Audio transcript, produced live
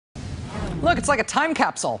Look, it's like a time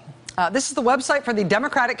capsule. This is the website for the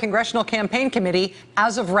Democratic Congressional Campaign Committee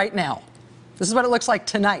as of right now. This is what it looks like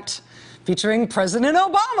tonight, featuring President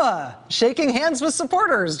Obama shaking hands with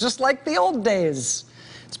supporters, just like the old days.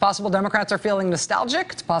 It's possible Democrats are feeling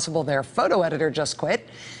nostalgic. It's possible their photo editor just quit.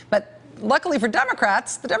 But luckily for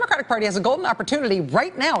Democrats, the Democratic Party has a golden opportunity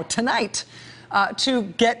right now, tonight, to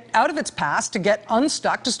get out of its past, to get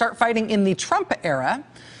unstuck, to start fighting in the Trump era.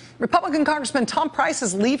 Republican Congressman Tom Price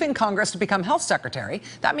is leaving Congress to become health secretary.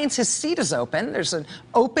 That means his seat is open. There's an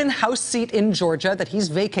open House seat in Georgia that he's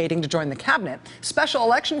vacating to join the cabinet. Special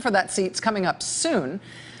election for that seat's coming up soon.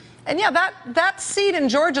 And yeah, that seat in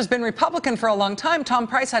Georgia has been Republican for a long time. Tom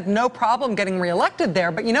Price had no problem getting reelected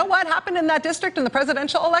there. But you know what happened in that district in the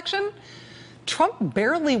presidential election? Trump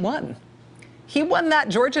barely won. He won that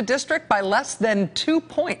Georgia district by less than 2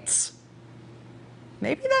 points.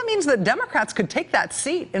 Maybe that means that Democrats could take that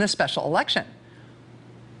seat in a special election.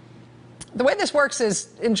 The way this works is,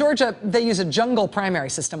 in Georgia, they use a jungle primary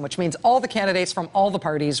system, which means all the candidates from all the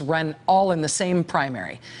parties run all in the same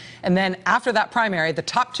primary. And then after that primary, the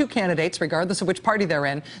top two candidates, regardless of which party they're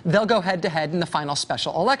in, they'll go head-to-head in the final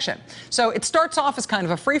special election. So it starts off as kind of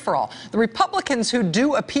a free-for-all. The Republicans who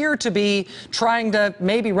do appear to be trying to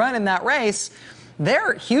maybe run in that race,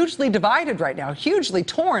 they're hugely divided right now, hugely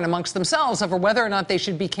torn amongst themselves over whether or not they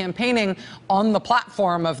should be campaigning on the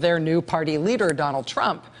platform of their new party leader, Donald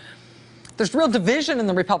Trump. There's real division in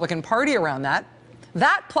the Republican Party around that.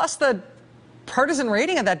 That plus the partisan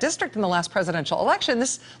rating of that district in the last presidential election,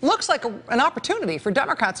 this looks like an opportunity for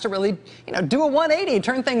Democrats to really, do a 180,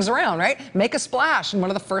 turn things around, right? Make a splash in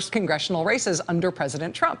one of the first congressional races under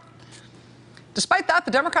President Trump. Despite that,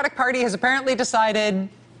 the Democratic Party has apparently decided,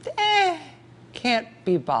 can't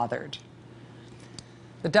be bothered.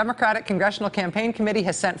 The Democratic Congressional Campaign Committee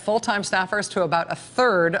has sent full-time staffers to about a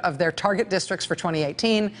third of their target districts for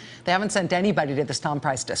 2018. They haven't sent anybody to this Tom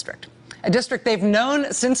Price district, a district they've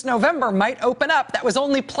known since November might open up. That was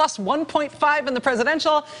only plus 1.5 in the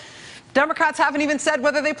presidential. Democrats haven't even said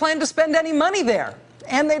whether they plan to spend any money there,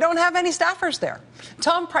 and they don't have any staffers there.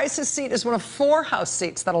 Tom Price's seat is one of 4 House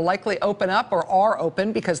seats that'll likely open up or are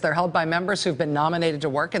open because they're held by members who've been nominated to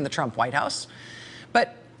work in the Trump White House.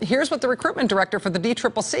 But here's what the recruitment director for the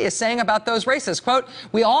DCCC is saying about those races. Quote,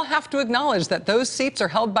 "We all have to acknowledge that those seats are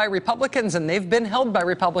held by Republicans, and they've been held by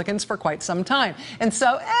Republicans for quite some time. And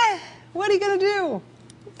so, what are you going to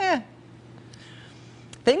do?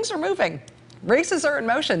 Things are moving. Races are in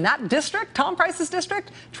motion. That district, Tom Price's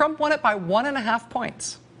district, Trump won it by 1.5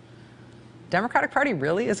 points. Democratic Party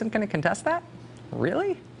really isn't going to contest that?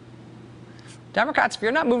 Really? Democrats, if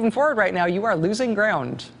you're not moving forward right now, you are losing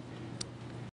ground.